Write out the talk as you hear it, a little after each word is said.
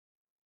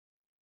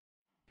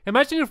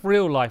Imagine if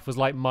real life was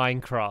like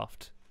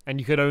Minecraft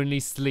and you could only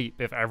sleep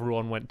if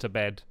everyone went to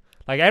bed.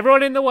 Like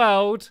everyone in the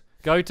world,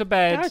 go to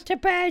bed. Go to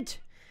bed.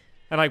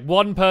 And like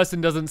one person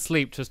doesn't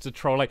sleep just to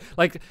troll.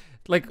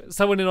 Like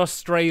someone in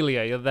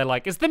Australia, they're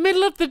like, it's the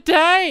middle of the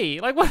day.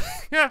 Like what?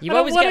 You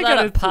always get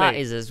that at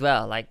parties as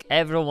well. Like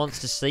everyone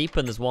wants to sleep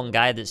and there's one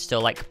guy that's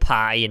still like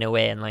partying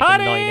away and like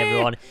annoying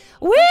everyone.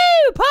 Woo!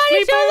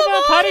 Party till the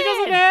morning! Party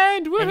doesn't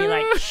end! And you're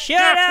like,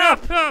 shut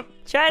up!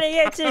 Trying to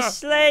get to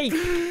sleep.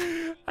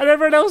 And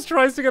everyone else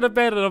tries to go to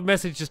bed and a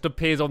message just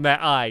appears on their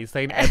eyes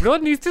saying,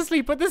 everyone needs to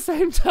sleep at the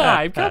same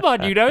time. Come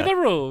on, you know the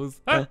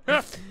rules. Oh,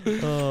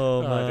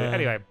 man.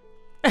 Anyway.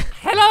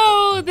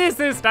 Hello, this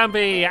is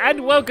Stampy,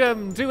 and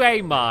welcome to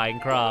a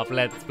Minecraft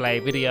Let's Play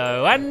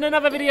video, and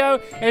another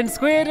video in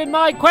Squid and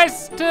my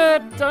quest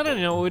to, I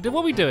don't know, what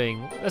are we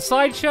doing? A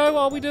sideshow,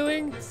 are we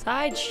doing?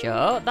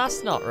 Sideshow?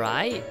 That's not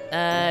right.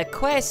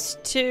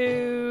 Quest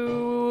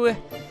to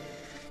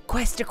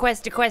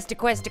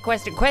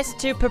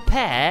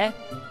prepare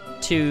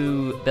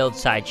to build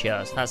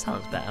sideshows. That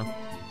sounds better.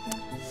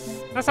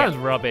 That sounds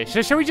rubbish.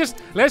 So shall we just,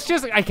 let's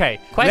just make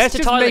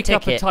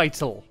up a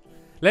title.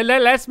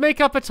 Let's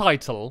make up a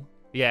title,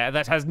 yeah,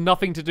 that has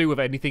nothing to do with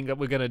anything that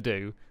we're gonna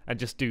do, and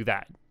just do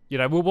that. You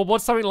know,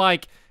 what's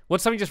something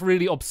just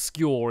really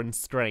obscure and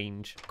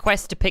strange?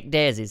 Quest to pick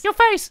daisies. Your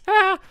face!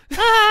 Ah!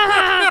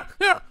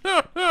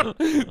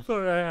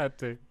 Sorry, I had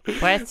to.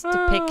 Quest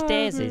to pick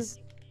daisies.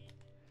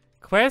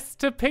 Quest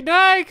to pick,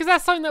 no, because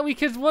that's something that we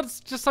could.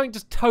 What's just something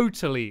just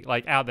totally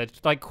like out there,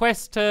 like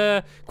quest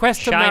to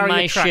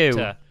marry a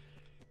tractor.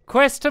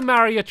 Quest to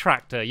marry a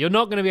tractor. You're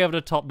not going to be able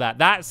to top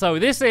that. So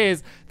this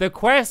is the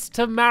quest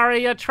to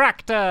marry a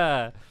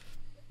tractor.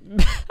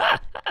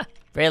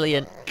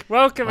 Brilliant.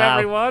 Welcome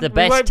everyone. The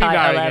best we won't be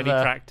marrying title ever.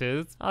 Any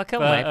tractors. Oh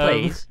come on,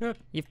 please.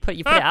 You've put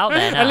it out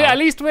there now. At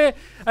least we're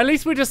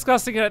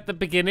discussing it at the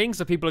beginning,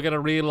 so people are going to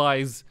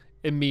realise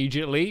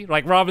immediately.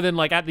 Like rather than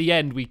like at the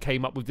end, we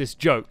came up with this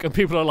joke, and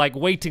people are like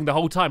waiting the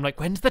whole time. Like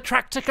when's the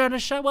tractor going to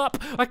show up?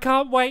 I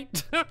can't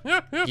wait.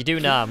 You do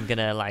know I'm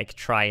gonna like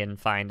try and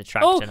find a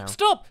tractor now.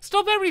 Stop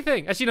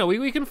everything. Actually, no,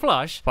 we can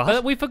flush.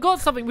 What? We forgot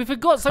something. We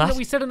forgot something that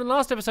we said in the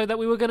last episode that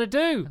we were gonna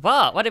do.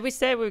 What did we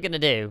say we were gonna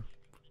do?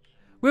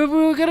 We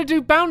were gonna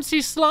do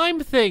bouncy slime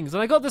things,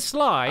 and I got the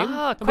slime.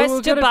 Ah,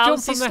 quest to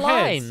bouncy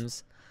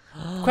slimes.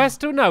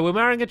 No, we're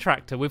marrying a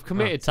tractor. We've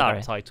committed to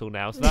that title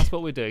now, so that's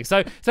what we're doing.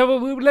 So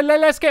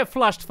let's get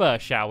flushed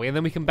first, shall we? And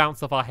then we can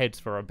bounce off our heads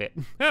for a bit.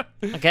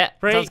 Okay,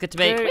 3, sounds good to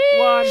me. 2, 1.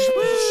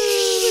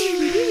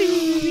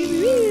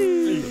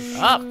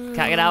 Oh,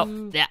 can't get out.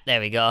 Yeah,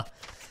 there we go.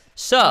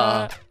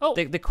 So,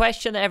 the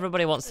question that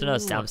everybody wants to know,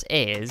 Stamps,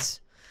 is,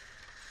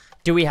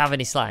 do we have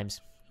any slimes?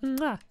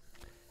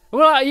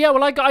 Well, yeah,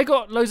 I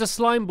got loads of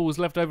slime balls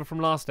left over from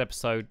last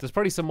episode. There's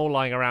probably some more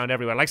lying around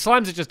everywhere. Like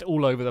slimes are just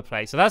all over the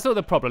place, so that's not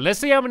the problem. Let's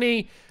see how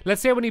many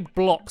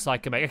blocks I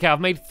can make. Okay,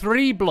 I've made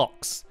 3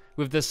 blocks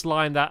with the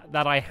slime that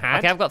I had.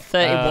 Okay, I've got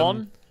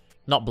 31,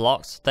 not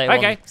blocks.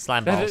 31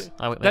 slime balls.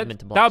 I went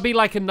into blocks. That would be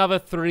like another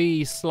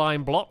 3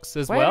 slime blocks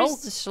as well. Where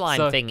is the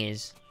slime thing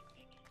is?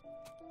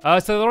 So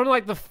they're on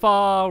like the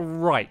far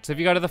right. So if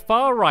you go to the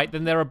far right,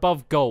 then they're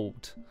above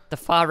gold. The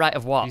far right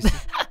of what?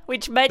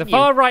 Which menu? The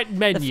far right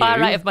menu. The far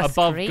right of my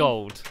above screen?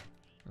 gold.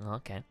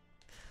 Okay.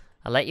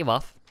 I'll let you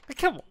off.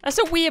 Come on. That's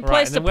a weird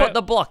place to put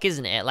the block,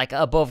 isn't it? Like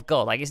above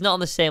gold. Like it's not on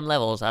the same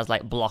levels as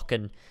like a block of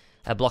gold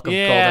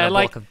and a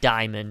block of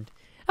diamond.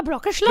 A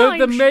block of slime.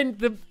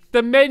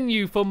 The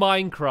menu for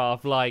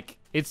Minecraft, like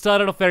it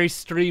started off very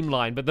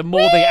streamlined, but the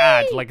more they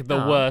add, like the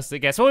worse it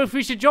gets. So if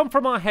we should jump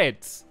from our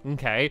heads,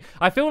 okay?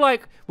 I feel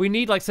like we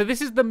need like, so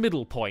this is the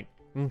middle point,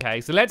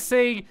 okay? So let's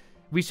say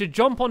we should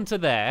jump onto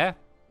there,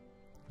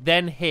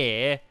 then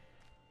here,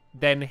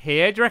 then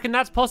here. Do you reckon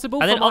that's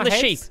possible? And then on the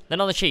heads? sheep. Then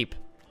on the sheep.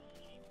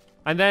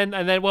 And then,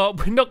 well,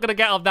 we're not gonna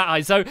get up that high.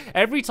 So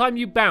every time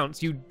you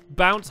bounce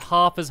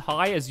half as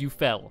high as you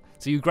fell.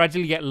 So you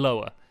gradually get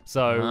lower.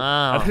 So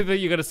I don't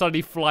think you're gonna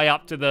suddenly fly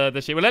up to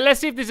the sheep. Well, let's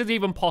see if this is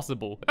even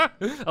possible. I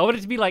want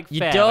it to be like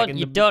fair.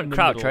 You don't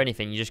crouch or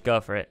anything. You just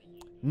go for it.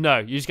 No,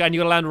 you just and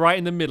you're gonna land right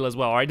in the middle as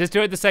well. All right, just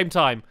do it at the same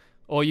time,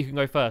 or you can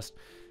go first.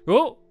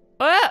 Oh.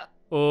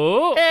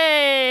 Oh!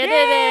 Hey,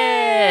 did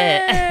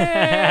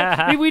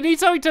it! We need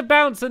something to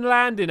bounce and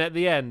land in at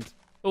the end.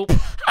 Oh.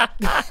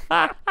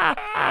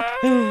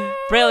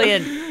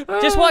 Brilliant!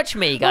 Just watch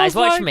me, guys.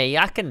 Watch me.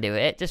 I can do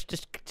it.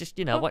 Just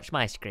you know, watch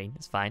my screen.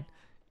 It's fine.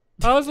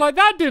 I was like,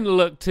 that didn't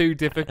look too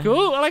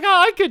difficult. Like,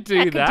 oh, I could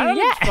do that.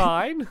 That's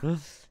fine.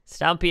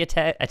 Stampy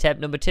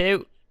attempt number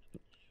 2.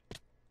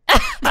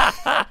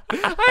 I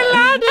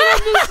landed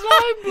on the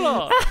slime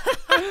block.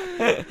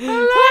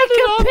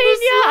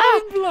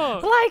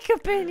 Like a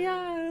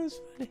pinion.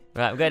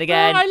 Right, I'm going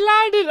again. I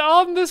landed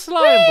on the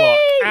slime block,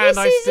 and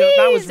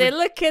that was easy.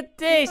 Look at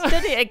this.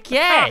 Did it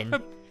again.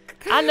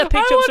 And I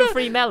picked up some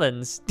free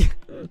melons.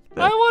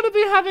 I want to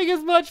be having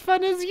as much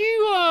fun as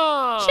you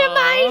are. It's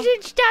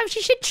amazing stuff.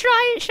 You should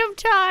try it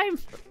sometime.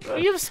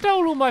 You've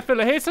stolen all my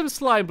filler. Here's some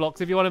slime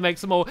blocks if you want to make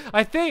some more.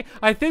 I think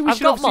we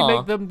should obviously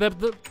make them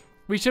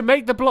We should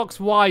make the blocks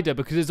wider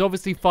because it's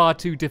obviously far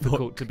too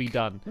difficult to be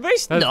done.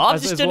 It's not.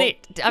 I've just done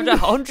it. I've done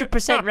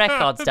 100%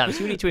 record Stamps.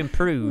 You need to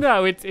improve.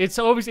 No, it's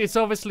obviously it's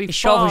obviously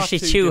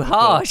too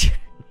hard.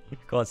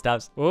 Go on,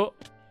 Stamps. Oh. What?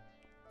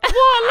 Look,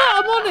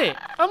 I'm on it.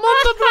 I'm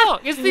on the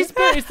block. It's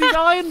these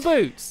iron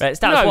boots. Right,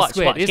 Stamps, no, watch.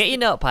 Squid, Get your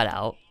notepad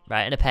out,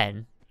 right, and a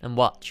pen, and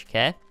watch,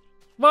 okay?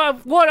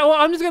 Well,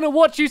 I'm just going to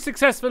watch you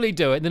successfully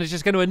do it, and then it's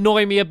just going to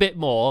annoy me a bit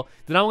more.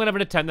 Then I'm going to have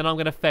an attempt, then I'm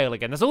going to fail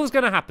again. That's all that's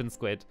going to happen,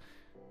 Squid.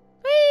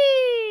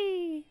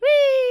 Whee!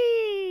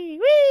 Whee!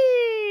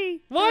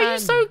 Whee! Why are you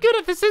so good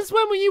at this? Since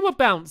when were you a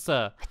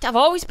bouncer? I've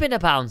always been a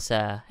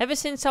bouncer. Ever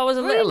since I was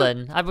a little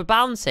one, I was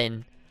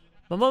bouncing.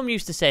 My mum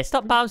used to say,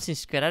 stop bouncing,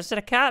 Squid. I said,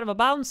 I can't, I'm a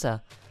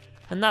bouncer.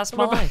 And that's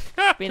my life.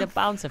 Being a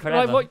bouncer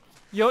forever. Like, what?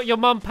 Your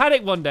mum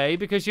panicked one day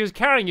because she was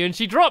carrying you and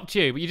she dropped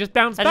you, but you just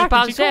bounced back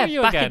and she caught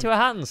you back again. Into her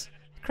hands.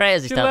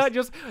 Crazy stuff.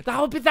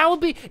 That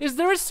would be. Is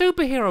there a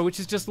superhero which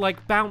is just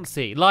like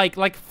bouncy, like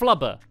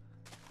Flubber?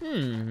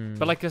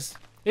 But like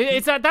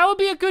that would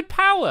be a good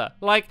power,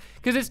 like,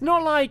 because it's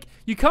not like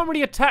you can't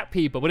really attack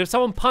people, but if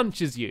someone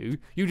punches you,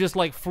 you just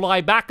like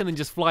fly back and then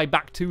just fly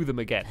back to them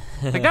again.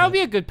 Like that would be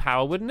a good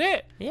power, wouldn't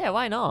it? Yeah,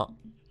 why not?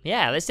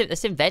 Yeah, let's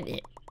invent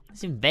it.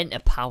 Let's invent a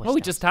power. Oh,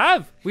 we just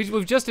have.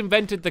 We've just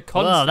invented the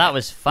concept. Oh, that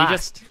was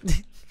fast.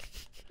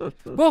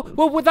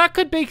 Well, that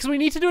could be because we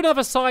need to do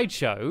another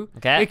sideshow.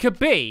 Okay. It could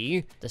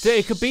be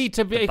we could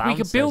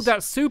build that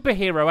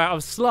superhero out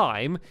of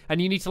slime,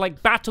 and you need to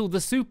like battle the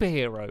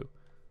superhero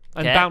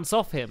and bounce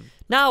off him.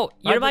 Now,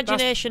 your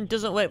imagination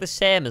doesn't work the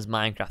same as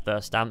Minecraft, though,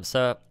 Stamp.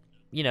 So,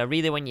 you know,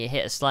 really, when you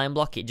hit a slime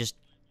block, it just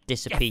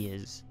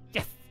disappears.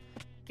 Yes.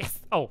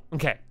 Oh,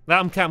 okay.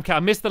 I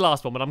missed the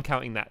last one, but I'm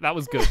counting that. That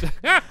was good.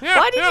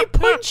 Why did you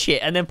punch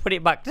it and then put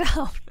it back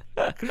down?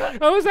 I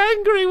was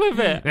angry with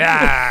it.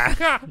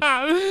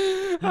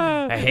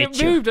 I hate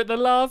it moved at the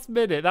last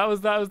minute. That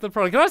was the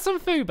problem. Can I have some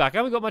food back? I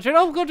haven't got much.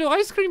 Oh, we've got to do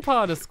ice cream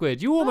parlor,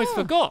 Squid. You almost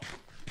forgot.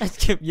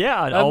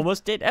 Yeah, I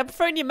almost did. I'm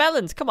throwing your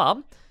melons. Come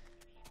on.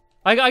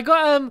 I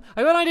got an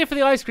idea for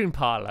the ice cream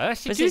parlor.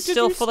 Is it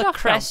still full of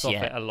cress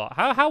yet? It a lot.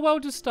 How well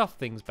do stuffed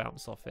things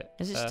bounce off it?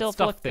 Is it still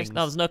full of cress?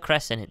 No, there's no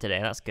cress in it today.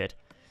 That's good.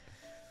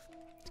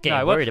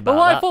 Getting worried about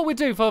what I thought we'd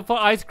do for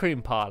ice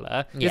cream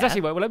parlor is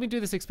actually, well, let me do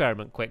this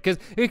experiment quick, because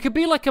it could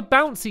be like a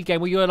bouncy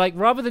game where you're like,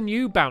 rather than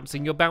you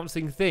bouncing, you're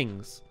bouncing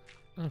things.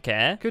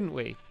 Okay. Couldn't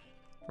we?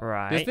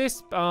 Right. Is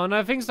this? Oh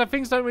no, things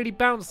don't really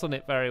bounce on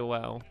it very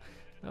well.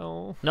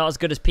 Oh. Not as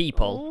good as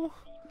people.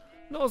 Oh,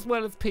 not as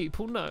well as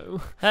people.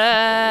 No.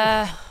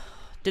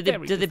 Did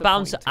they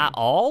bounce at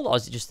all, or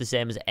is it just the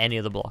same as any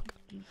other block?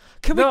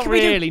 Not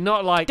really.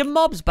 Not like. Do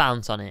mobs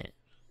bounce on it?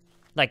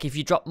 Like if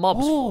you drop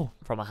mobs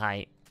from a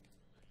height.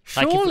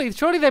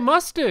 Surely they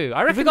must do.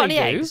 I reckon have we got they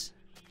any do. Eggs?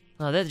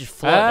 No, they'd just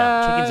float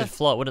down. Chickens would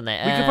float, wouldn't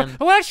they?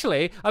 Well,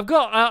 actually, I've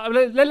got.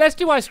 Let's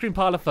do ice cream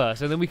parlor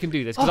first, and then we can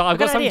do this because I've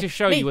got something to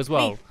show you as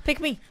well. Pick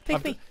me.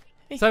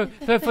 So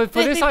for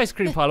this ice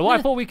cream parlor, what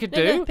I thought we could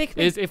do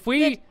is if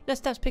we. No,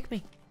 Stabs, pick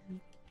me.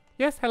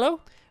 Yes,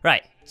 hello.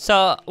 Right.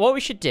 So what we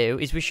should do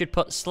is we should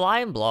put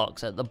slime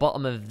blocks at the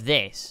bottom of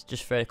this,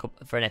 just for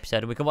an episode,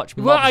 and we can watch.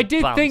 Well, I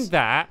did think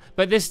that,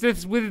 but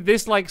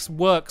this like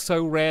works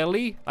so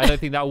rarely. I don't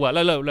think that'll work.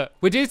 Look.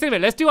 We're doing something.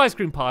 Let's do ice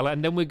cream parlor,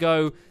 and then we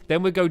go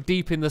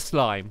deep in the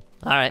slime.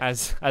 All right.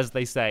 As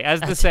they say,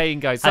 as the saying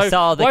goes. So I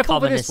saw the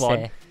commoners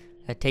say,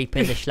 deep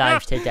in the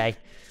slimes today.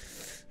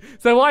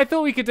 So what I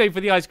thought we could do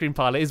for the ice cream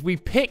parlor is we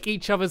pick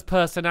each other's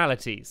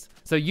personalities.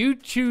 So you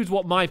choose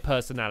what my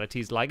personality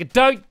is like.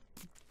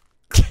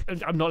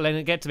 I'm not letting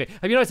it get to me.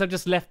 Have you noticed I've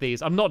just left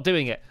these? I'm not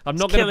doing it. I'm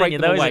not going to break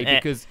them away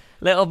because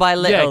little by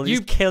little,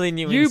 he's killing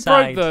you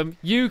inside. You broke them.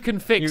 You can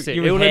fix it.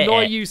 It will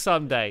annoy you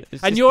someday.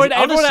 And everyone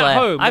at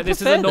home that this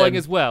is annoying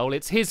as well.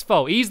 It's his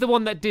fault. He's the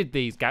one that did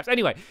these gaps.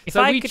 Anyway,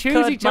 so we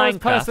choose each other's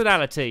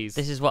personalities.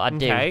 This is what I'd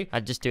do.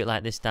 I'd just do it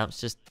like this, Stamps.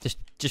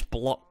 Just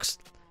blocks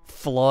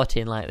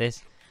floating like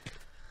this.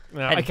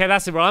 Okay,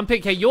 that's it. Well, I'm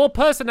picking. Your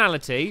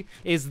personality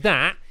is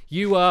that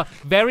you are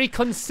very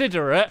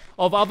considerate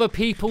of other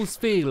people's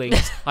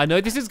feelings. I know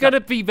this is going to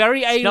be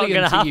very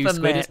alien to you,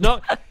 Squid.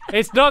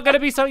 It's not going to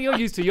be something you're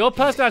used to. Your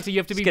personality, you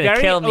have to be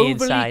very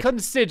overly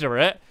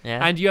considerate,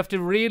 and you have to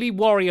really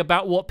worry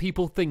about what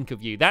people think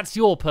of you. That's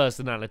your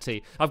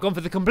personality. I've gone for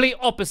the complete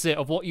opposite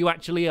of what you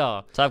actually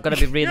are. So I've got to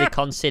be really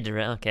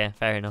considerate. Okay,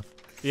 fair enough.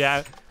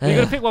 Yeah, you're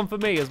going to pick one for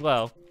me as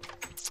well.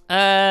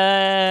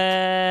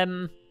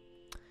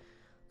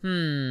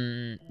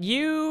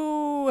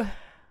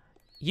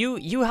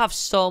 You have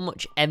so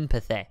much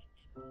empathy.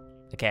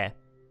 Okay,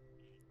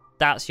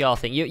 that's your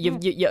thing.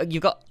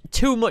 You've got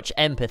too much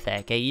empathy.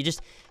 Okay,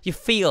 you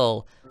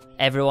feel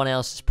everyone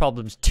else's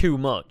problems too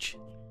much.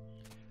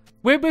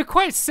 We're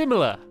quite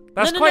similar.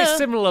 That's quite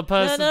similar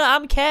person. No,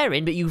 I'm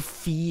caring, but you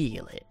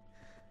feel it.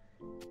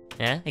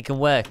 Yeah, it can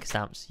work,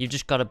 Stamps. You've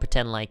just got to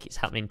pretend like it's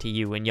happening to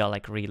you, and you're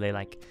like really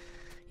like,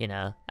 you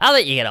know. I'll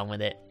let you get on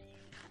with it.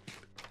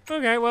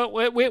 Okay, well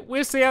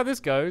we'll see how this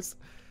goes.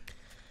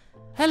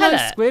 Hello,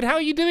 Squid. How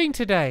are you doing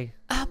today?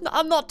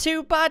 I'm not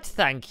too bad,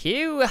 thank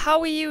you. How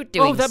are you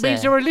doing, Oh, that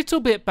means you're a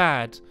little bit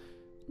bad.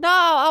 No,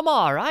 I'm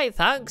all right,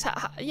 thanks.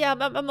 Yeah,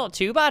 I'm not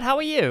too bad. How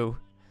are you?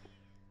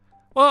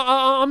 Well,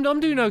 I'm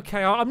doing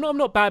okay. I'm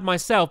not bad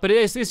myself, but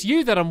it's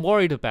you that I'm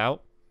worried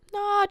about.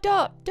 No,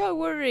 don't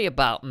worry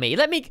about me.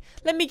 Let me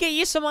get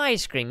you some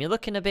ice cream. You're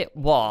looking a bit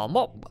warm.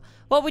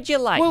 What would you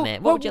like,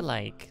 mate? What would you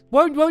like?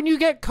 Won't you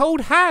get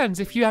cold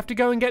hands if you have to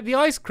go and get the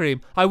ice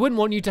cream? I wouldn't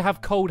want you to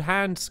have cold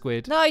hands,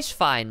 Squid. No, it's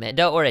fine, mate.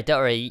 Don't worry.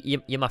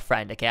 You're my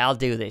friend, okay? I'll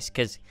do this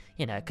because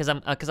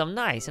I'm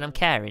nice and I'm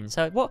caring.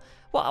 So what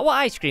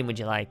ice cream would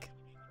you like?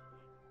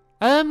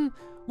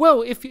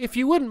 Well, if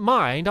you wouldn't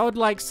mind, I would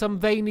like some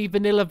veiny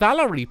vanilla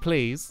Valerie,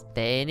 please.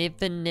 Veiny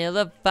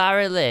vanilla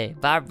Valerie.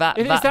 Is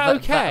that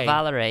okay?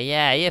 Valerie,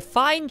 yeah.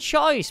 Fine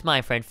choice,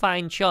 my friend.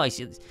 Fine choice.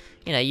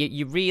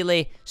 You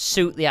really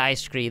suit the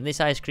ice cream. This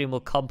ice cream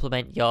will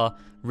complement your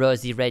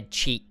rosy red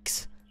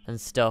cheeks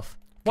and stuff.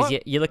 Because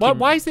you're looking.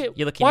 Why is it?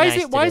 You're looking why nice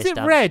is it? Why is it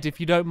red?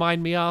 If you don't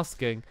mind me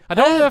asking, I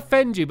don't want to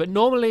offend you, but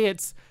normally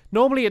it's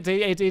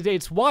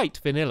white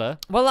vanilla.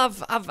 Well,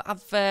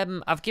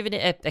 I've given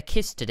it a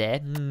kiss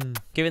today.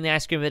 Giving the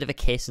ice cream a bit of a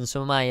kiss, and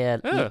some of my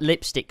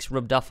lipsticks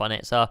rubbed off on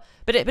it. So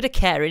bit of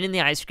caring in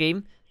the ice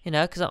cream,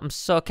 because I'm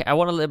so. I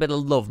want a little bit of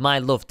love, my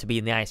love, to be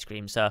in the ice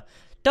cream. So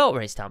don't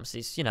worry, Stamps.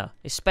 It's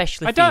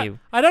especially for you.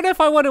 I don't know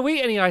if I want to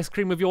eat any ice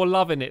cream with your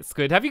love in it,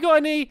 Squid. Have you got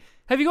any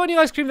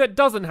ice cream that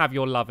doesn't have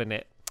your love in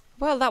it?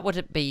 Well, that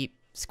wouldn't be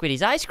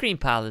Squiddy's ice cream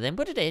parlor then,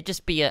 wouldn't it? It'd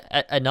just be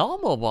a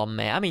normal one,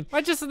 mate. I mean,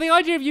 the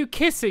idea of you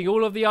kissing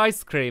all of the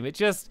ice cream, it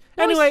just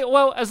anyway.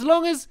 Well, as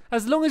long as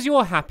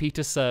you're happy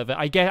to serve it,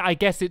 I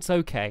guess it's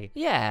okay.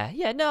 Yeah.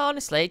 No,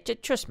 honestly,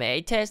 trust me,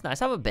 it tastes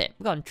nice. Have a bit.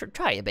 Go on,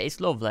 try it a bit. It's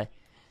lovely.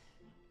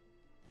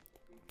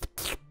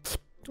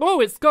 Oh,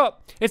 it's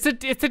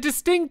a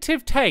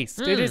distinctive taste.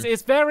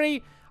 It's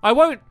very.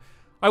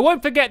 I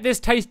won't forget this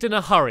taste in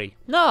a hurry.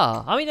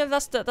 No, I mean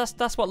that's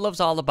what love's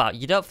all about.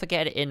 You don't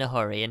forget it in a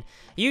hurry, and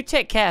you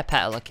take care,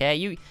 Petal. Okay,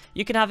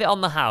 you can have it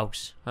on the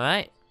house. All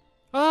right.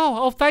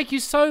 Oh, thank you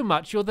so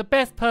much. You're the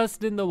best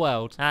person in the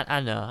world. I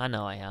know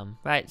I am.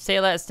 Right, see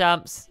you later,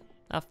 Stamps.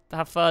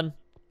 Have fun.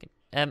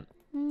 No,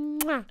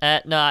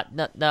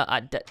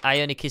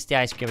 I only kiss the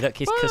ice cream. I don't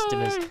kiss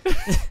customers.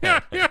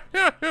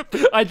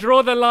 I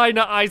draw the line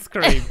at ice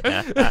cream.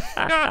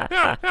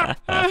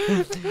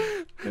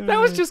 That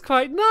was just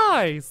quite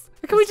nice.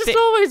 Can we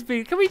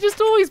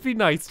just always be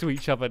nice to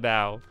each other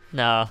now?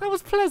 No. That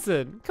was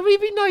pleasant. Can we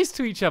be nice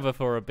to each other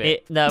for a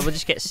bit? No, we'll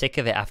just get sick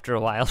of it after a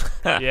while.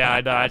 Yeah,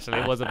 I know, actually,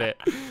 it was a bit.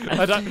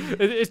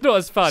 It's not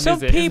as fun, is it?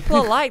 Some people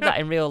are like that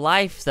in real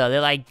life, though.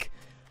 They're like,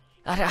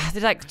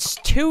 it's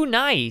too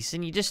nice,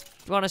 and you just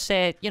want to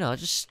say,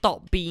 just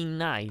stop being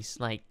nice.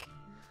 Like,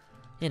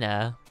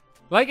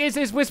 Like,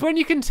 it's when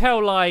you can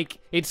tell, like,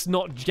 it's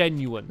not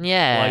genuine.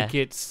 Yeah. Like,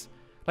 it's...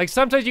 Like,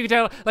 sometimes you can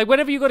tell, like,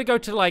 whenever you got to go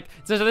to, like,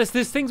 there's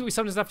things that we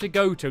sometimes have to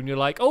go to, and you're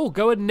like, oh,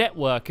 go and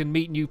network and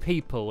meet new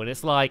people. And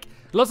it's like,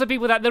 lots of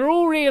people that, they're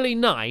all really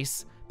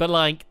nice, but,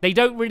 like, they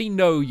don't really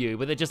know you,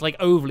 but they're just, like,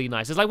 overly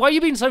nice. It's like, why are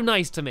you being so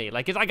nice to me?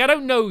 Like, it's like, I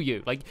don't know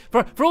you. Like,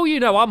 for all you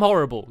know, I'm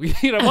horrible.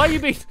 Why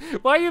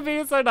are you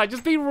being so nice?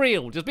 Just be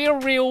real. Just be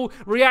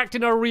react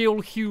in a real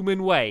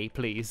human way,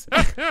 please.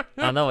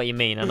 I know what you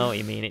mean.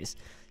 It's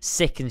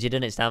sickens you,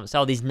 doesn't it, Stamps?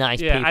 All these nice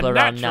people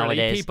around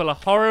nowadays. People are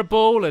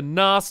horrible and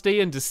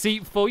nasty and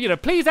deceitful.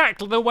 Please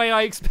act the way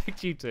I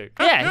expect you to.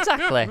 Yeah,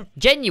 exactly.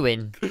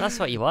 Genuine. That's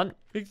what you want.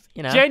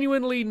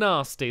 Genuinely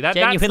nasty. That's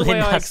the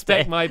way I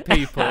expect my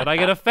people, and I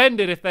get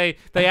offended if they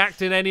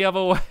act in any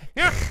other way.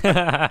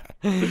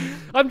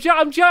 I'm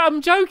joking.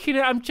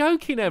 I'm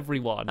joking,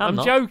 everyone.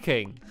 I'm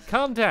joking.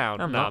 Calm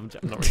down. I'm not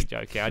really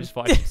joking. I just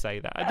thought I should say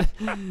that.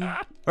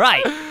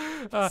 Right.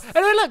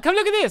 Anyway, look. Come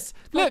look at this.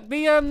 Look,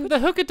 the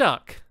hooker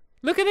duck.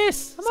 Look at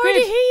this. I'm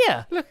already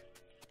here. Look.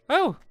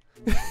 Oh.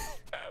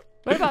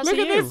 Look at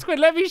you? this, Squid.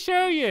 Let me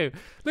show you.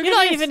 Look You're at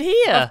not this. even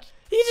here.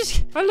 You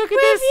just. Oh, look at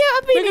Where this. have you?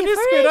 I've been look at here this,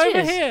 for Squid. ages.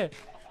 Over here.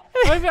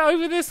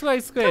 Over this way,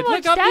 Squid. Come on,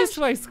 look up Stamps. this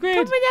way, Squid.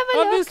 Come and have a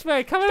up look. this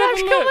way. Come and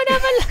Stamps, have a look. come and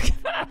have a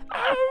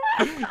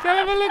look. Come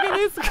have a look at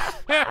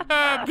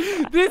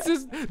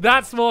this.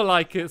 That's more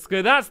like it,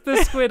 Squid. That's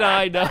the Squid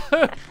I know.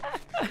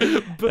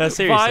 No,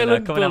 seriously,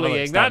 violent come and have a look,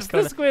 bullying. Stamps.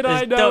 That's the Squid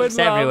I There's know. ducks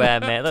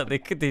everywhere, mate. Look,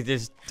 they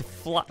just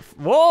flat.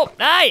 Whoa!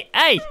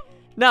 Hey!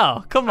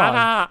 No, come on.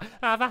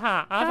 Have a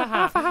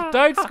hat.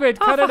 Don't, Squid,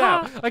 cut it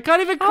out. I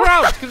can't even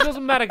crouch because it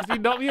doesn't matter because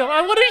you knocked me off.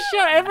 I want to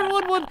show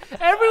everyone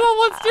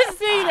wants to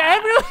see that.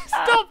 Everyone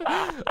stop.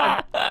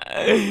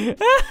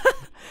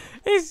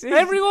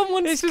 Everyone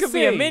wants to see. This could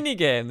be a mini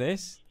game,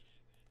 this.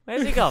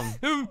 Where's he gone?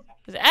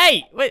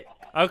 Hey, wait.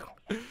 Okay.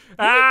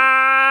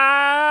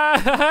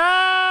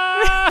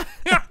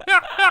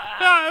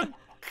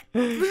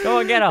 Go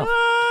on, get off.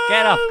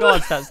 Get off. Go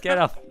on, Stamps, get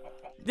off.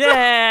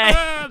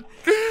 Yeah.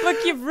 Look,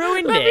 you've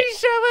ruined it. Let me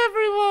show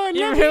everyone.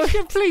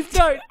 Please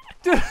don't.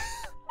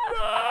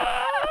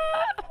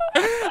 I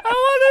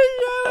want to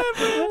show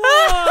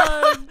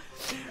everyone.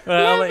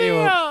 Right, I'll let you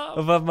up.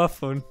 I've had my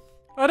fun.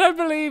 I don't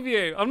believe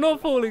you. I'm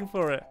not falling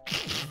for it.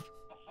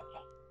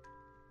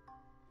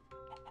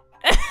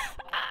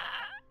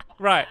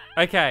 Right,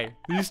 okay.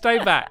 You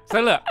stay back.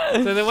 So look,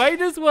 so the way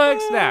this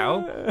works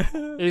now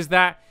is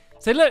that,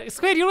 so look,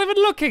 Squid, you're not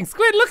even looking.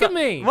 Squid, look at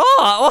me.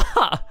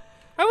 What?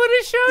 I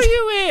want to show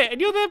you it, and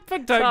you're there,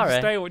 but don't Sorry.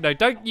 stay. No,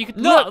 don't. You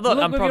can Look,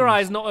 look with your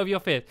eyes, not with your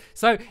fist.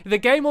 So the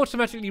game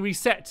automatically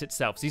resets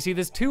itself. So you see,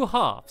 there's two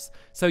halves.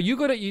 So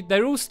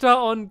they all start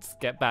on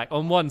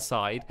on one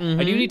side,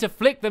 and you need to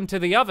flick them to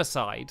the other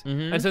side.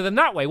 And so then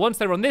that way, once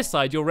they're on this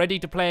side, you're ready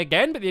to play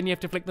again. But then you have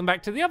to flick them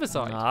back to the other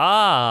side.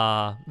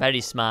 Ah,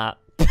 very smart.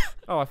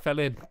 Oh, I fell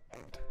in.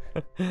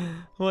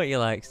 What you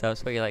like,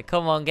 Stamps? What you like?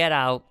 Come on, get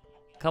out.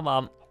 Come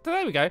on. So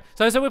there we go.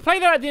 So we'll play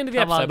that at the end of the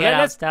Come episode. on, get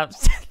out,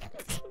 Stamps.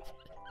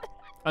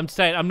 I'm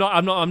staying. I'm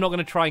not going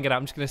to try and get out.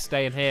 I'm just going to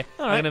stay in here.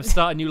 All I'm right. going to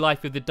start a new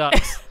life with the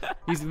ducks.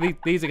 These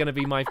are going to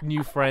be my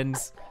new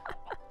friends.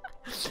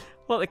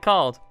 What are they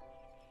called?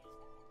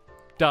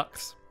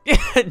 Ducks.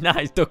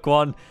 Nice. Duck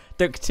 1,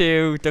 Duck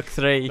 2, Duck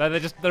 3. No,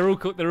 they're all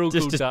cool. They're all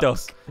Just cool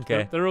ducks. duck.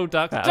 Okay. They're all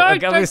ducks. Right, Don't, I'm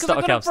gonna stop.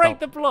 I'm Okay, gonna I'll break stop.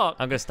 the block.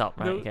 I'm gonna stop.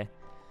 Right. No. Okay.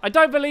 I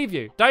don't believe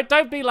you.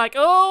 Don't be like,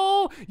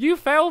 oh, you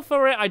fell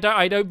for it. I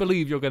don't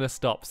believe you're gonna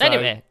stop. So.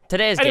 Anyway,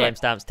 today's game,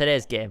 Stamps.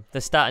 Today's game.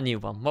 Let's start a new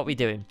one. What are we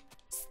doing?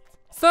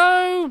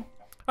 So,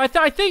 I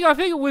think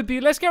it would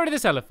be. Let's get rid of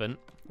this elephant.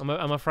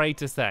 I'm afraid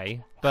to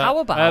say. But how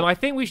about? I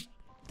think we should.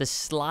 The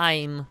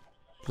slime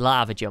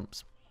lava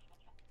jumps.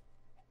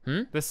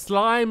 The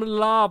slime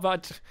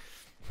lava.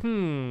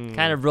 Kind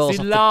of rolls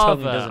off the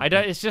lava. tongue, doesn't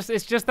it?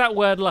 It's just that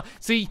word.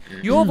 See,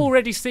 you've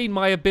already seen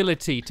my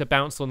ability to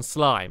bounce on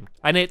slime,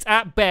 and it's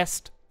at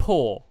best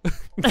poor.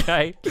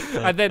 Okay,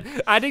 and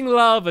then adding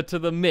lava to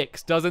the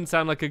mix doesn't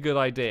sound like a good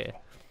idea.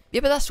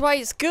 Yeah, but that's why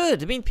it's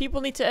good. I mean,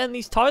 people need to earn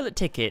these toilet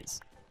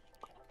tickets.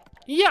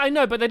 Yeah, I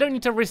know, but they don't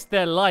need to risk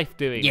their life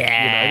doing it.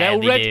 Yeah,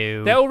 they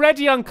do. They're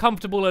already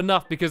uncomfortable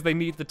enough because they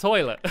need the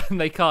toilet and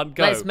they can't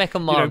go. Let's make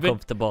them more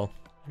uncomfortable.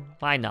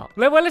 Why not?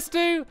 Well, let's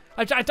do.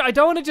 I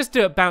don't want to just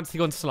do it bouncing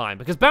on slime,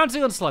 because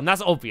bouncing on slime,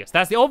 that's obvious.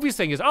 That's the obvious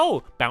thing is,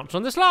 oh, bounce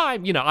on the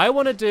slime. I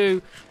want to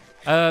do.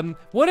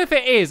 What if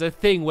it is a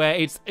thing where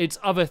it's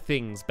other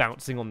things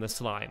bouncing on the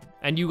slime,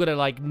 and you gotta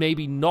like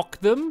maybe knock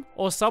them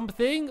or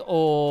something,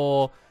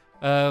 or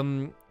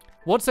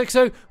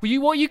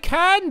what you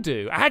can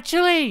do?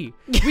 Actually,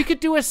 we could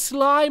do a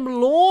slime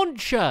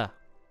launcher.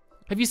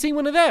 Have you seen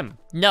one of them?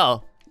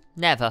 No,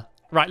 never.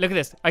 Right, look at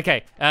this.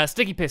 Okay,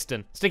 sticky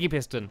piston.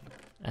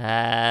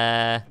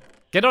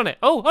 Get on it.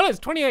 Oh, there's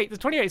 28. There's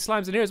 28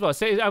 slimes in here as well.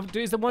 So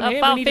is the one here?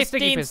 About We need a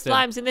sticky piston. 15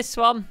 slimes in this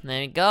one.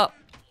 There you go.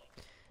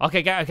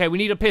 Okay. We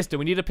need a piston.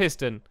 Find a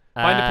piston.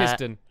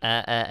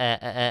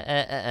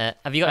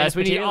 Have you got any so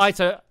we need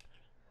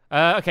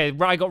okay,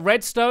 right. I got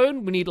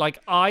redstone. We need like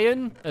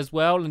iron as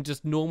well, and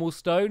just normal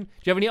stone. Do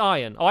you have any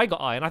iron? Oh, I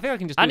got iron. I think I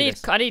can just.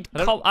 This.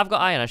 I've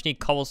got iron. I just need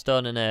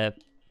cobblestone and a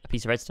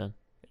piece of redstone.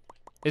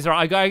 It's all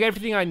right. I got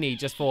everything I need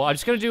just for. I'm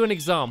just going to do an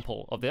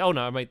example of the. Oh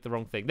no, I made the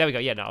wrong thing. There we go.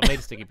 Yeah, no, I made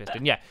a sticky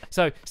piston. Yeah.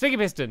 So sticky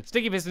piston.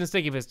 Sticky piston.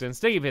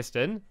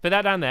 Put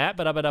that down there.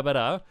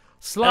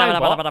 Slime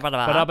block.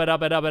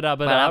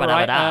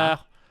 Right.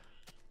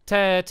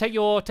 Take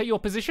your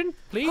position,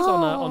 please,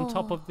 on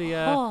top of the.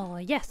 Oh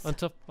yes. On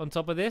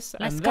top of this,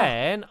 Let's and go.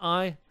 then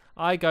I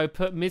go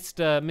put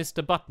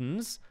Mr.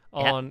 Buttons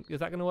on.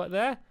 Is that going to work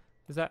there?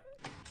 Is that?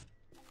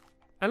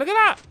 And look at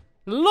that!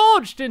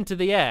 Launched into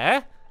the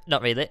air.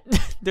 Not really.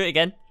 Do it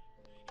again.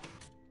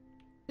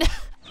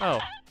 Oh.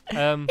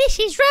 This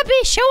is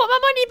rubbish. I want my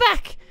money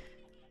back.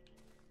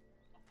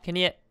 Can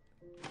you?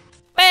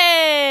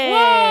 Hey!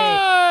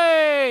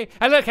 Whey!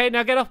 And look, hey,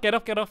 now get off.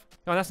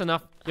 Oh, that's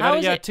enough. You've How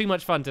had is it? too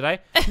much fun today.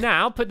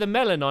 Now put the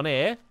melon on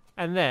here,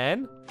 and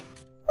then. Woo! Look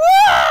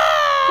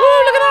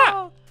at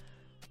that!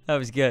 That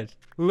was good.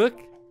 Look.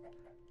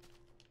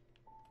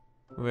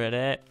 We're at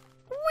it.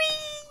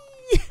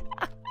 Whee!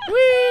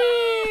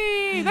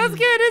 That's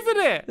good, isn't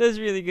it? That's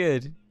really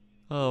good.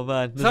 Oh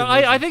man. So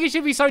I think it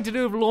should be something to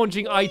do with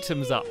launching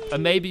items up,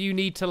 and maybe you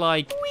need to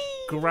like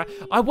grab.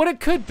 What it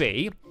could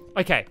be.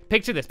 Okay,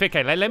 picture this.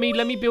 Okay, let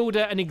me build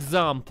an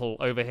example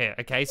over here.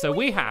 Okay, so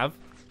we have.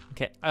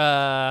 Okay.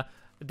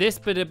 This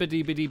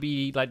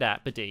biddy like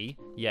that biddy.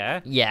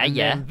 Yeah. Yeah. And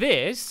Yeah. then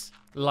this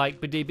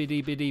like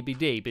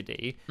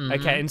biddy.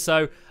 Okay, and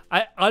so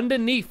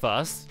underneath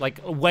us, like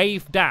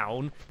wave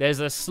down,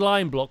 there's a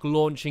slime block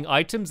launching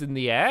items in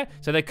the air.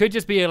 So there could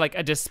just be like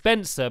a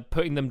dispenser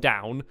putting them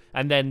down,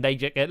 and then they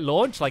get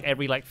launched like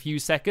every like few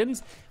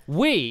seconds.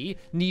 We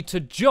need to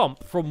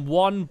jump from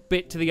one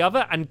bit to the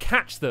other and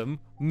catch them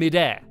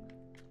mid-air.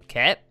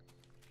 Okay.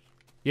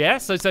 Yeah,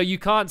 so you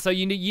can't. So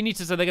you need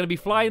to. So they're going to be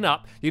flying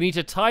up. You need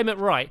to time it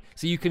right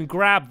so you can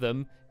grab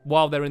them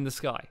while they're in the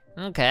sky.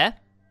 Okay.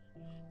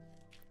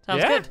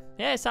 Sounds good.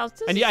 Yeah, it sounds.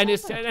 And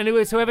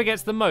it's whoever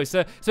gets the most.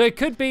 So it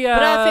could be.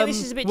 But I think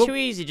this is a bit too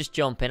easy. Just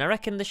jumping. I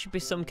reckon there should be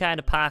some kind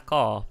of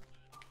parkour.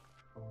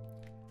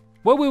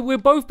 Well, we'll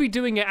both be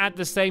doing it at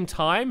the same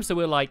time, so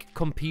we're like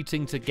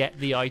competing to get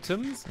the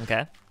items.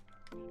 Okay.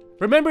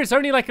 Remember, it's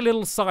only like a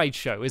little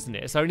sideshow, isn't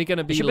it? It's only going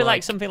to be. It should be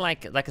like something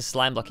like a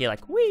slime block here,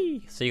 like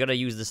whee. So you got to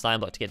use the slime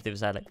block to get to the other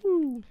side, like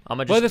woo.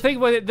 Well, the thing,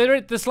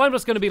 the slime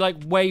block's going to be like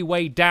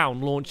way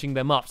down, launching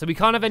them up. So we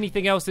can't have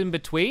anything else in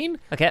between.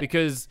 Okay.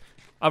 Because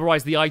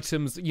otherwise the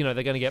items, you know,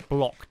 they're going to get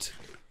blocked,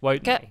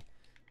 won't they?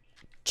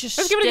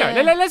 Let's give it a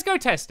go. Let's go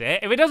test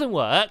it. If it doesn't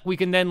work, we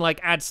can then like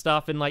add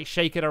stuff and like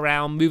shake it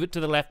around, move it to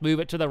the left, move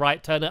it to the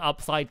right, turn it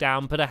upside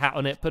down, put a hat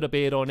on it, put a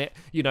beard on it,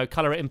 you know,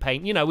 color it in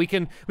paint. You know, we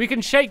can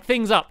shake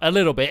things up a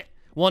little bit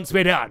once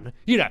we're done.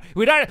 You know,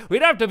 we don't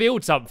have to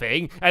build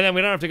something and then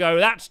we don't have to go,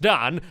 that's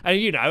done, and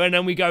you know, and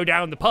then we go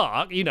down the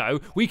park. You know,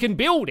 we can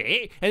build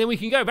it and then we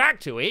can go back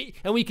to it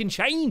and we can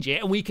change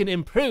it and we can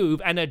improve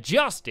and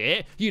adjust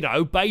it, you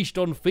know, based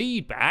on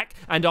feedback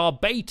and our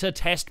beta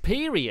test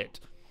period.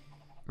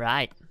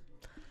 Right.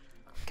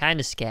 Kind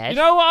of scared.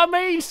 You know what I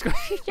mean?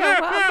 You know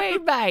what I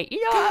mean, mate?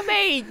 You know what I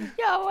mean?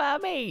 You know what I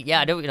mean?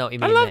 Yeah, I don't know what you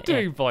mean. I love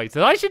doing voices.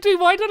 Why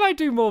don't I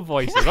do more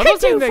voices? I'm not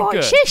saying they're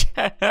good.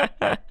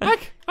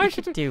 I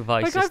should do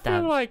voices. Like, I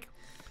feel like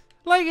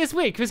it's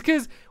weird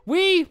because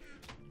we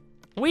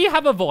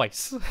have a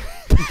voice.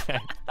 Okay.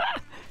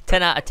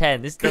 10 out of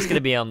 10. That's going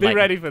to be on like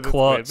ready for this,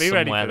 quotes be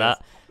ready somewhere. for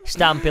That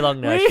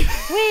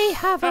Stampylongnose. We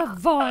have a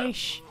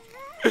voice.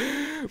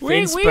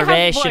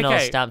 Inspirational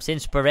stamps.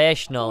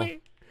 Inspirational. No.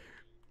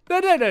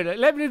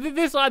 Let me.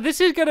 This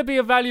is going to be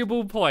a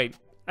valuable point,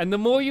 and the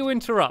more you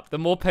interrupt, the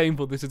more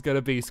painful this is going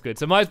to be, Squid.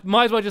 So might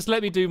as well just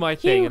let me do my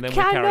thing, and then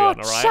we'll carry on. All right?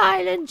 You cannot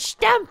silence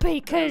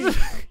Stampy because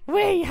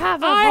we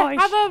have a voice. I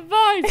have a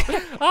voice.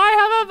 I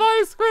have a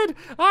voice, Squid.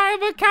 I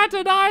am a cat,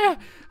 and I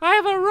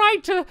have a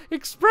right to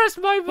express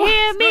my voice.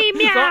 Hear me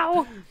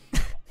meow.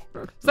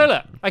 So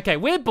look, okay,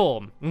 we're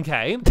born,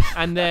 okay,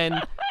 and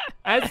then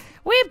as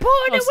we're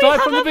born and we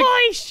have a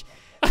voice.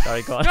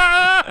 Sorry, go on.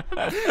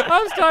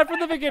 I'll start from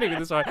the beginning of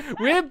the story.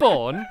 We're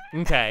born,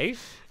 okay,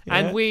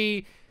 and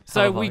we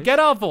get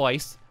our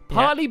voice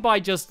partly by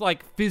just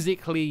like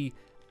physically,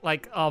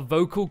 like our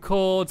vocal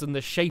cords and the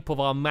shape of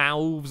our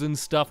mouths and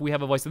stuff. We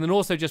have a voice, and then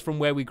also just from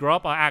where we grew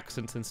up, our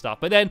accents and stuff.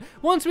 But then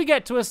once we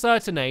get to a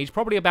certain age,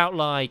 probably about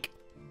like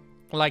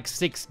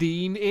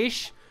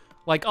 16-ish.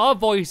 Like, our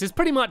voice is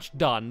pretty much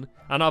done,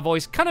 and our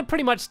voice kind of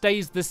pretty much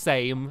stays the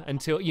same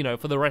until, you know,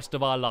 for the rest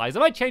of our lives. It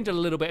might change a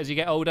little bit as you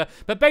get older,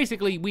 but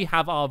basically, we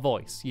have our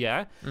voice,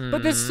 yeah?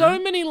 But there's so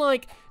many,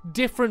 like,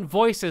 different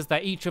voices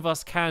that each of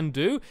us can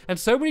do, and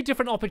so many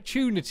different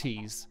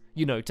opportunities,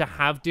 you know, to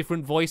have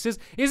different voices.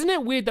 Isn't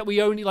it weird that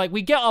we only, like,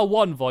 we get our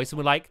one voice, and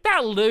we're like,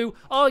 that'll do,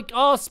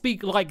 I'll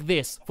speak like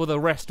this for the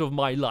rest of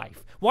my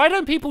life. Why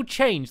don't people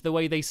change the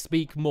way they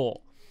speak more?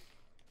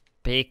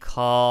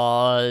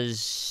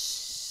 Because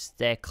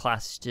they're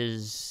classed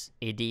as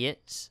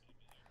idiots.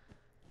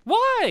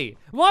 Why?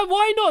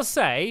 Why not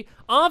say,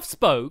 I've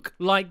spoke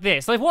like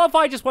this? Like, what if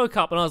I just woke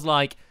up and I was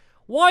like,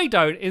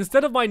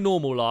 instead of my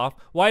normal laugh,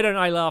 why don't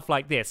I laugh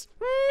like this?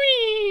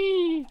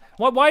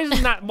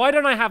 Why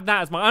don't I have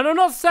that as my... And I'm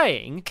not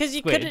saying... Because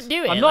you couldn't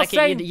do it. I'm not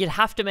saying... You'd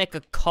have to make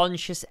a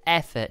conscious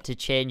effort to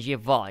change your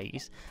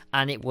voice,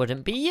 and it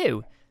wouldn't be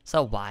you.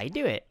 So why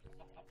do it?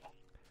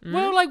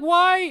 Well, like,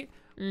 why...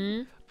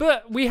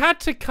 But we had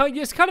to...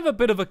 It's kind of a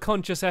bit of a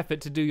conscious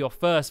effort to do your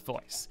first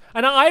voice.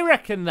 And I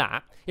reckon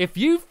that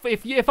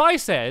if I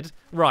said,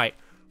 right,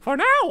 from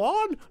now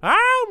on,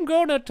 I'm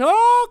gonna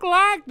talk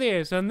like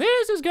this, and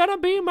this is gonna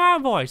be my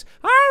voice.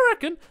 I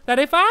reckon that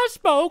if I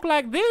spoke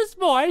like this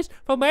voice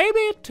for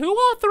maybe 2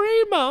 or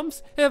 3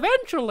 months,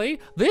 eventually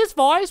this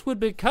voice would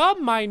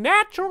become my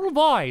natural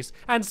voice,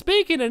 and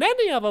speaking in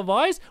any other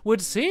voice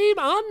would seem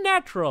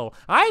unnatural.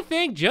 I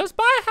think just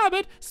by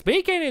habit,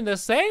 speaking in the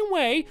same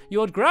way, you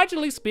would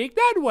gradually speak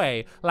that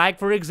way. Like,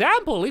 for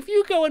example, if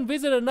you go and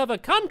visit another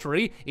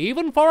country,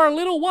 even for a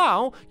little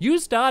while, you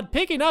start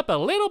picking up a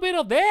little bit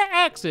of their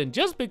accent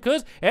just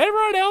because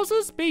everyone else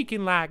is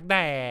speaking like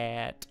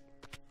that.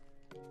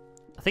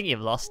 I think you've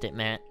lost it,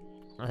 mate.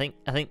 I think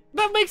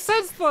that makes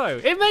sense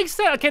though. It makes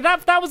sense. Okay,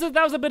 that was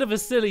a bit of a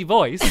silly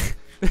voice.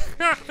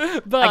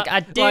 But I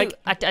do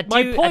get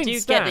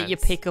that you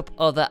pick up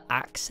other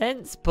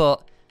accents,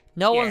 but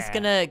no one's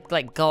gonna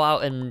like go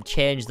out and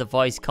change the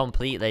voice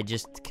completely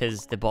just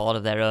because they're bored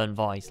of their own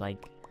voice.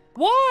 Like,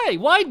 why?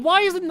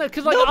 Why isn't that?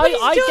 Because like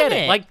I get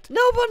it. Like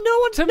no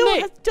one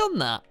has done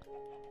that.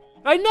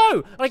 I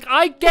know, like,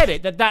 I get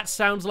it that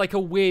sounds like a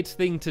weird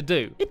thing to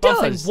do. It does.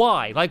 I'm saying,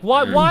 why? Like,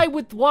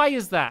 why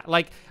is that?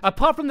 Like,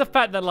 apart from the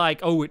fact that,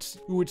 like,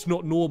 it's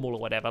not normal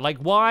or whatever. Like,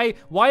 why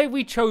have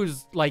we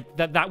chose, like,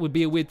 that would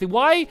be a weird thing?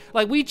 Why,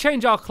 like, we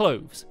change our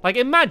clothes? Like,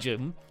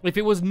 imagine if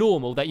it was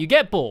normal that you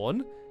get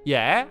born,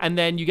 yeah, and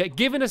then you get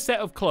given a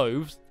set of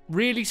clothes,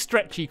 really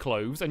stretchy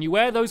clothes, and you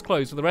wear those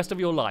clothes for the rest of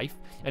your life,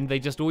 and they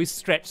just always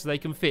stretch so they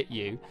can fit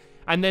you.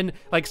 And then,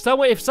 like, if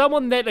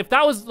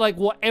that was, like,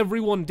 what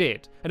everyone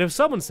did, and if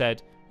someone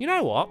said, you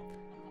know what,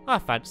 I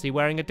fancy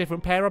wearing a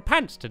different pair of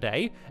pants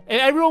today,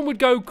 everyone would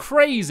go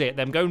crazy at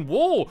them, going,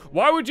 whoa,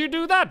 why would you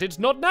do that? It's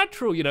not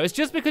natural, you know, it's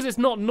just because it's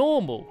not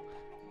normal.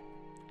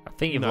 I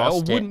think you've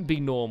lost it. Or wouldn't be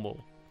normal.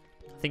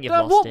 I think you've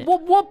lost it.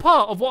 What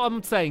part of what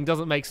I'm saying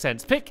doesn't make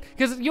sense?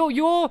 Because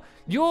you're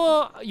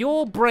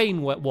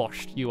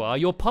brainwashed. You are.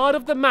 You're part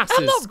of the masses.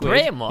 I'm not Squid.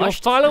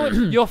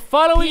 brainwashed. You're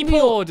following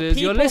the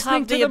orders. You're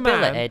listening to the man. People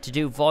have the ability to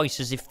do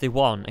voices if they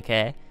want.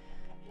 Okay,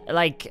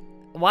 like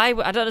why?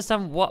 I don't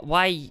understand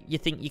why you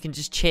think you can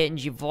just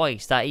change your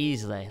voice that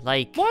easily.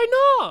 Like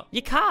why not?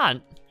 You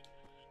can't.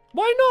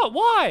 Why not?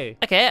 Why?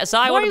 Okay, so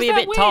I want to be a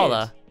bit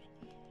taller.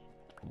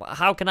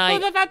 How can I?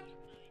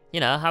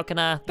 Well, how can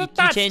I?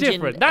 That's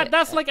different.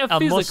 That's like a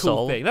physical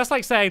muscle. thing. That's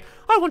like saying,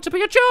 I want to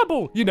be a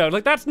gerbil.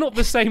 Like that's not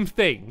the same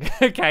thing,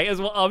 okay,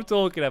 as what I'm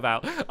talking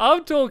about.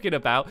 I'm talking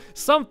about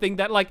something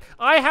that, like,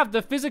 I have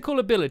the physical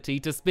ability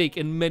to speak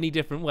in many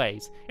different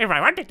ways. If I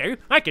wanted to,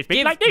 I could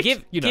speak like this,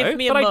 give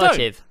me a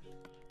motive.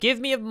 Give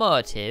me a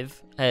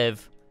motive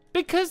of...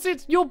 Because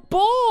you're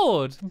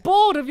bored.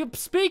 Bored of your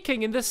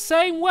speaking in the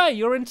same way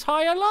your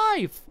entire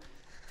life.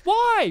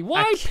 Why?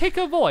 Why pick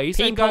a voice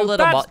and go,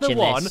 that's the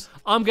one,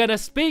 I'm going to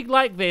speak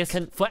like this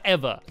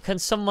forever? Can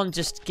someone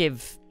just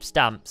give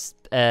Stamps,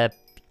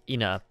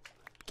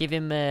 give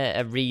him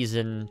a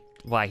reason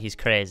why he's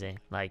crazy?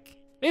 Like...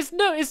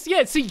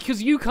 see,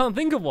 because you can't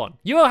think of one.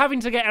 You're having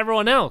to get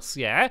everyone else,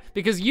 yeah?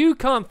 Because you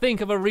can't think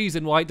of a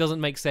reason why it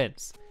doesn't make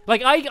sense.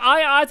 Like,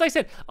 as I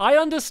said, I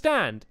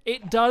understand.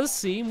 It does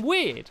seem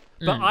weird.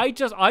 But I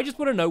just want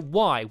to know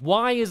why.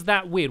 Why is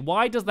that weird?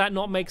 Why does that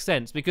not make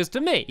sense? Because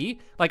to me,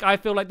 like, I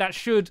feel like that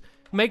should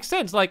make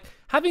sense. Like,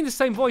 having the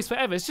same voice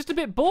forever is just a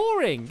bit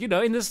boring,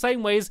 in the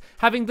same way as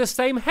having the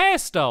same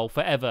hairstyle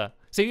forever.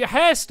 So your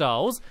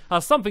hairstyles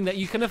are something that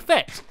you can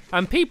affect.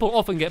 And people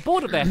often get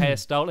bored of their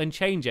hairstyle and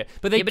change it.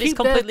 But but it's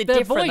completely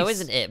different though,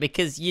 isn't it?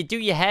 Because you do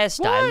your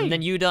hairstyle and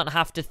then you don't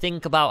have to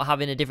think about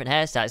having a different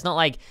hairstyle. It's not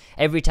like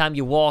every time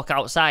you walk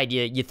outside,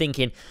 you're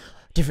thinking,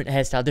 different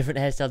hairstyle, different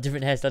hairstyle,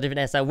 different hairstyle, different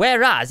hairstyle.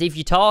 Whereas if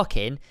you're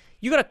talking,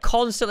 you got to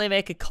constantly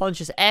make a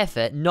conscious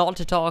effort not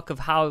to talk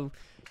of how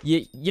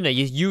you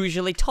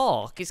usually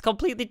talk. It's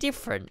completely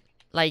different.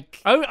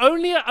 Like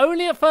only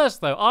at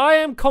first though. I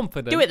am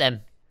confident. Do it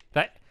then.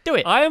 Do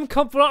it. I am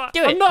confident.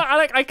 Do it. I'm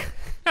not.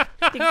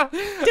 Do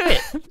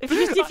it.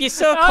 If you're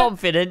so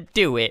confident,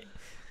 do it.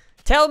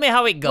 Tell me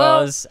how it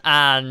goes,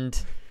 and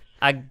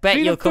I bet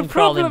you'll come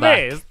crawling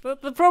back.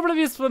 The problem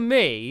is for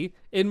me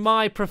in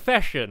my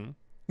profession.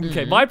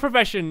 Okay, my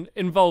profession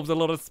involves a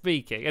lot of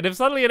speaking, and if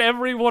suddenly in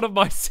every one of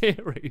my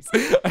series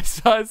I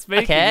start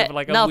speaking with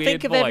like a now weird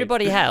think of voice.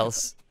 everybody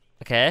else.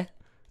 Okay,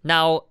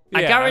 now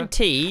I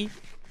guarantee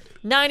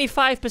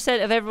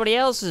 95% of everybody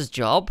else's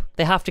job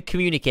they have to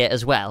communicate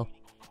as well.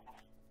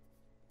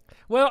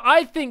 Well,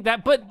 I think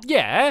that, but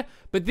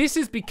this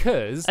is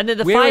because and then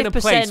the we're in a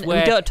place 5% where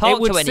who don't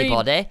talk to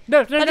anybody.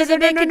 That doesn't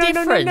make a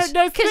difference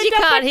because you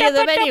can't hear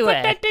them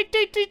anyway.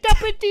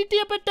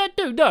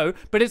 No,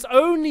 but it's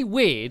only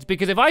weird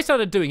because if I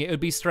started doing it, it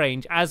would be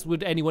strange, as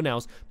would anyone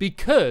else,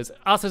 because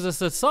us as a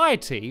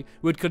society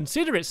would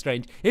consider it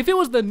strange. If it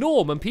was the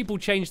norm and people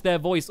changed their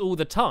voice all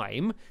the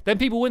time, then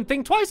people wouldn't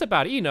think twice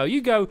about it.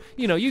 You go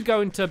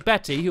into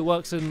Betty, who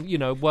works at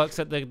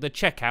the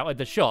checkout at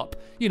the shop,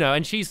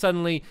 and she's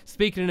suddenly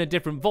speaking in a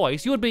different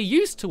voice. You would be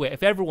used to it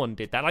if everyone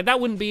did that. Like, that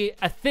wouldn't be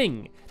a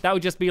thing. That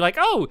would just be like,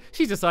 oh,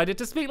 she's decided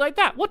to speak like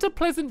that. What a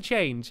pleasant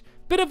change.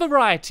 Bit of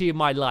variety in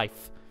my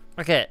life.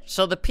 Okay,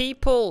 so the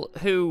people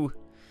who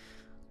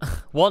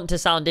want to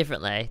sound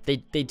differently, they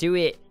do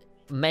it,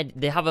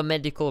 they have a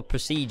medical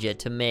procedure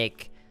to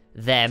make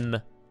them,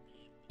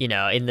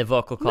 in the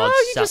vocal cords. No,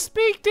 you just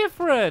speak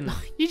different.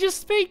 You just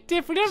speak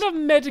different. You don't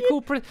have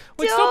medical...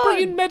 Stop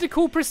bringing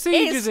medical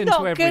procedures into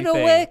everything. It's not going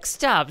to work,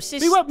 Stabs.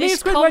 Me and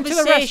Squid went to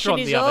the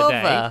restaurant the other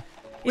day.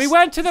 We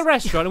went to the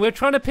restaurant and we were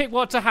trying to pick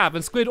what to have,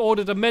 and Squid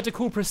ordered a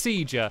medical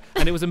procedure,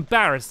 and it was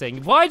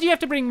embarrassing. Why do you have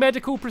to bring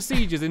medical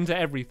procedures into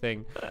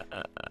everything?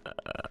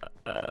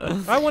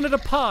 I wanted a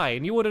pie,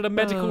 and you ordered a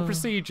medical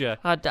procedure.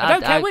 I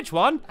don't care which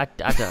one. I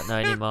don't know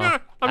anymore.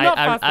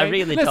 I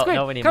really don't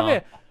know anymore. Come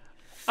here.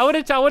 I want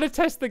to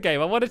test the game.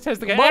 What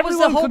was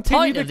the whole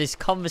point of this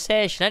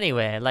conversation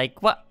anyway?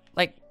 Like, what?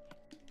 Like,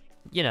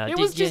 it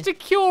was just a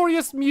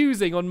curious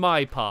musing on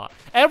my part.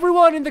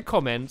 Everyone in the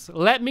comments,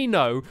 let me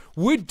know,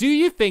 do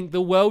you think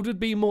the world would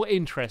be more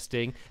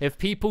interesting if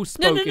people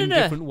spoke in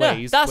different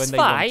ways when they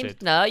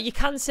wanted? No, you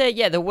can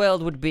say, the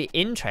world would be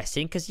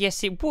interesting, because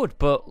yes, it would,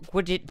 but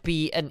would it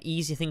be an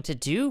easy thing to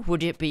do?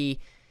 Would it be...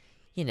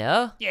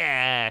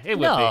 Yeah, it would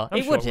be. No,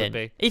 it wouldn't. Would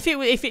be. If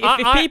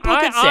people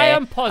could say,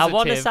 I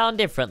want to sound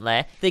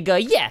differently, they go,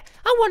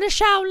 I want to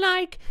sound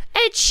like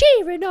Ed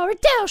Sheeran or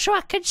Adele so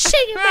I can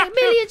sing and make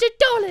millions of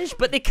dollars.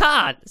 But they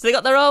can't. So they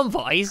got their own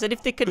voice, and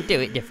if they could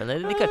do it differently,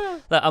 then they could.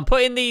 Look, I'm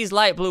putting these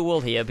light blue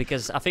wool here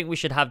because I think we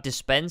should have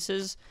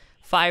dispensers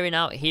firing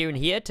out here and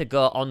here to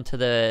go onto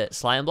the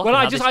slime block. Well,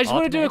 I just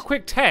want to do a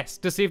quick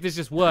test to see if this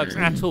just works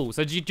at all.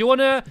 So do you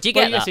want to... Do you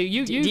get that? Do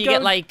you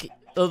get, like...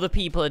 other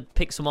people had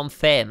picked someone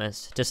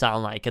famous to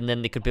sound like, and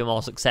then they could be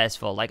more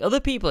successful. Like, other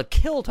people are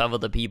killed to have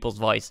other people's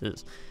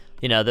voices.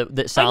 You know, that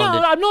I sounded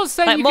know, I'm not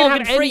saying like you Morgan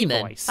can have Freeman.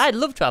 any voice. I'd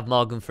love to have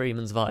Morgan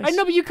Freeman's voice. I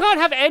know, but you can't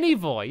have any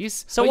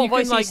voice. So but what you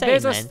voice can, are you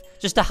saying there's then?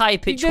 Just a high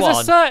pitched there's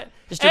one.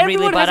 Just a really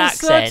everyone bad has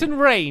accent. a certain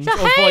range So of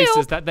help,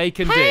 voices that they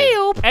can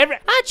help. do.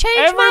 I changed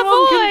everyone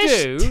my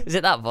voice. can do. Is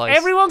it that voice?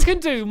 Everyone can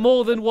do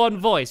more than one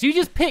voice. You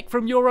just pick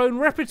from your own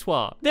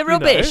repertoire. They're you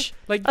know? rubbish.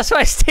 Like That's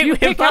why I stick you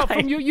with pick out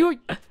mine. from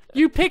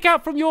you pick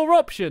out from your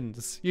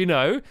options. You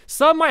know,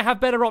 some might have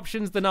better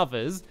options than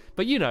others,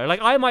 but you know,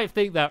 like I might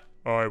think that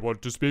I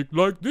want to speak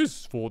like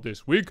this for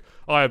this week.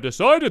 I have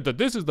decided that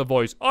this is the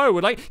voice I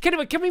would like.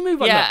 Can we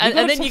move on? Yeah, Look,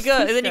 and then you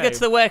go, to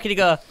the work and you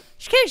go,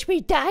 Excuse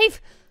me,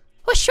 Dave.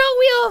 What's wrong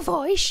with your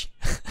voice?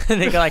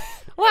 and they go like,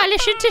 Well, I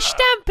listened to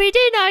Stampy,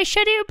 didn't I?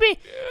 Said it'd be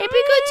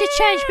good to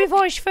change my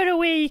voice for a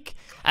week.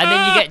 and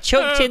then you get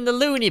chucked in the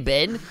loony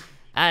bin,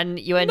 and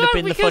you end up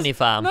in the funny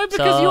farm. No,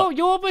 because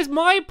so,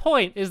 my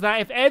point is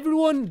that if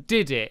everyone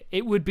did it,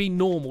 it would be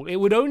normal. It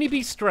would only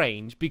be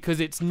strange because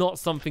it's not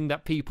something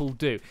that people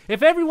do.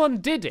 If everyone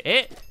did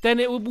it, then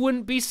it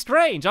wouldn't be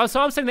strange. So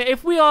I'm saying that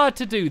if we are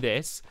to do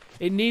this,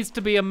 it needs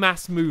to be a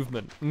mass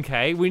movement,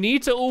 okay? We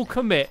need to all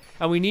commit,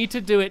 and we need to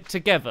do it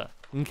together,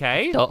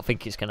 okay? don't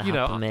think it's gonna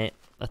happen, mate.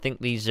 I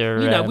think these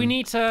are. You know, we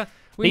need to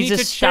these are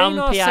chain stampy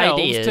ourselves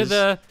ideas to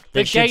the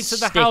that should gates of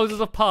the stick Houses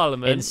of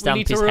Parliament. in We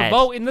need to Stampy's head.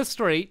 revolt in the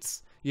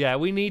streets. Yeah,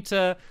 we need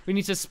to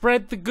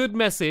spread the good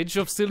message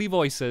of silly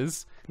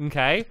voices,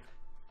 okay?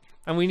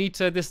 And we need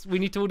to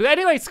all do.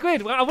 Anyway,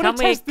 Squid, I want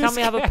to test this. Can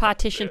we have a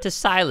partition to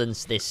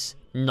silence this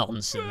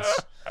nonsense?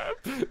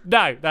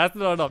 No, that's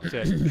not an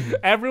option.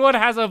 Everyone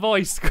has a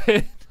voice,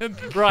 Squid.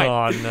 Right.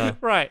 Oh no.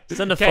 Right. It's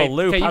in a full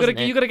loop, you hasn't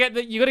it? gotta get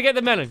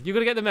the melon. You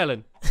gotta get the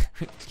melon.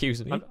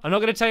 Excuse me. I'm not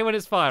gonna tell you when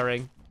it's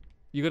firing.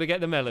 You gotta get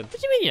the melon. What do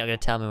you mean you're not gonna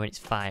tell me when it's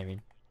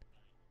firing?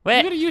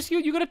 Wait,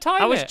 You gotta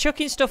time it. I was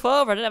chucking stuff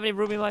over. I didn't have any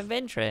room in my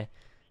inventory.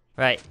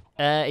 Right.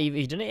 Have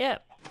you done it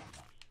yet?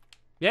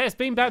 Yeah, it's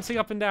been bouncing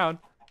up and down.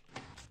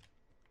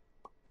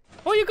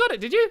 Oh, you got it,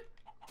 did you?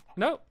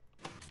 No.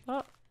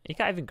 Oh, you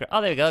can't even.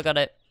 Oh, there we go. Got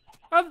it.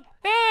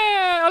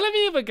 Yeah, let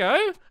me have a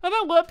go. Oh,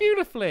 that worked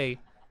beautifully.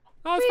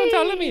 Oh, it's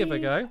fantastic. Let me have a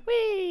go.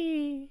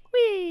 Wee,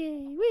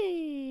 wee,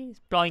 wee.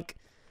 Bloink.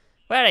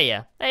 Where are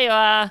you? There you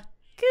are.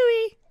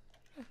 Gooey.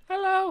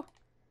 Hello.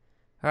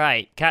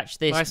 Right, catch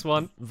this. Nice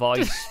one.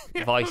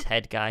 voice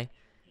head guy.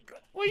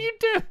 What are you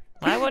doing?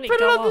 Why won't it Put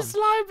go it on on? the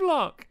slime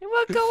block. It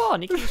won't go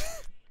on. He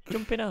keeps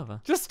jumping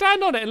over. Just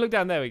stand on it and look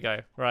down. There we go.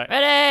 Right.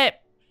 Ready?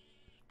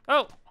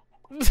 Oh.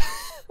 What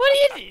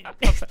are you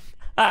doing?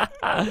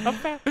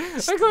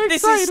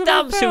 This is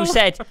Stamps who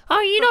said, Oh,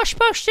 you're not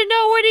supposed to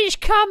know when it's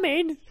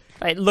coming.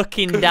 like,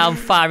 looking down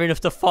far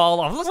enough to fall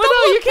off. Stop Well,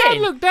 no, looking. you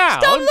can't look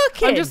down. Stop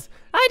looking.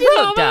 I didn't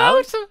look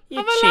down. You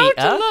I'm allowed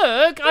cheater. to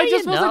look. I No,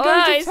 just you're wasn't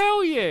not. going to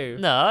tell you.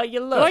 No, you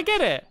look. But I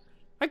get it.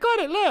 I got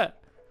it. Look.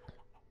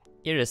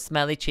 You're a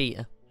smelly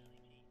cheater.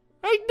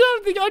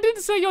 I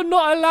didn't say you're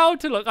not allowed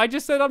to look. I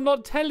just said I'm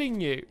not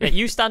telling you. Yeah,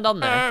 you stand on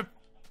there.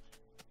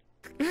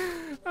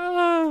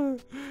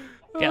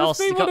 Get all- It's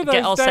been one of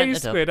get all those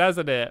days, centered up. Squid,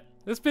 hasn't it?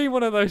 It's been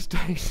one of those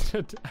days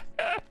today.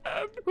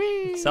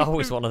 It's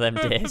always one of them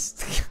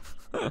days.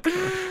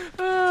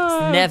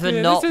 Oh, Never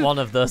dear. not This is- one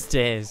of those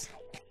days.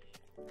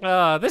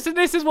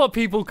 This is what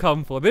people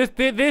come for.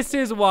 This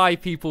is why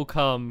people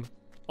come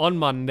on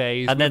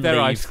Mondays And with then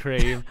their leave. ice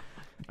cream.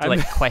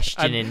 Like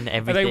questioning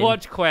everything. And they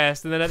watch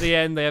Quest, and then at the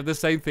end they have the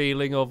same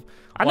feeling of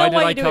I why know did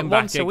why I you do come it back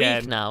once a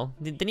again? week now.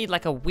 They need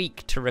like a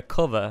week to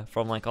recover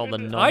from like all the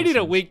nonsense. I need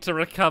a week to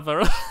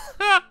recover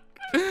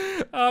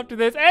after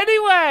this.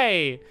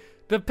 Anyway,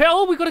 we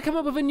got to come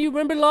up with a new.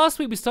 Remember last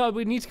week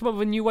we need to come up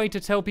with a new way to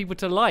tell people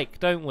to like,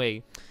 don't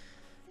we?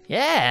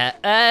 Yeah.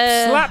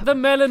 Slap the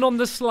melon on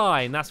the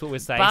slime. That's what we're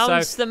saying.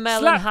 Bounce So, the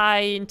melon high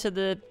into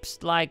the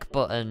like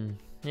button.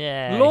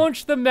 Yeah.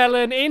 Launch the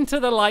melon into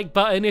the like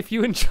button if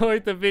you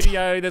enjoyed the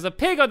video. There's a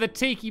pig on the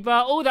Tiki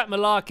Bar, all that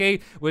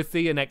malarkey. We'll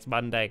see you next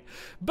Monday.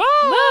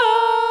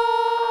 Bye!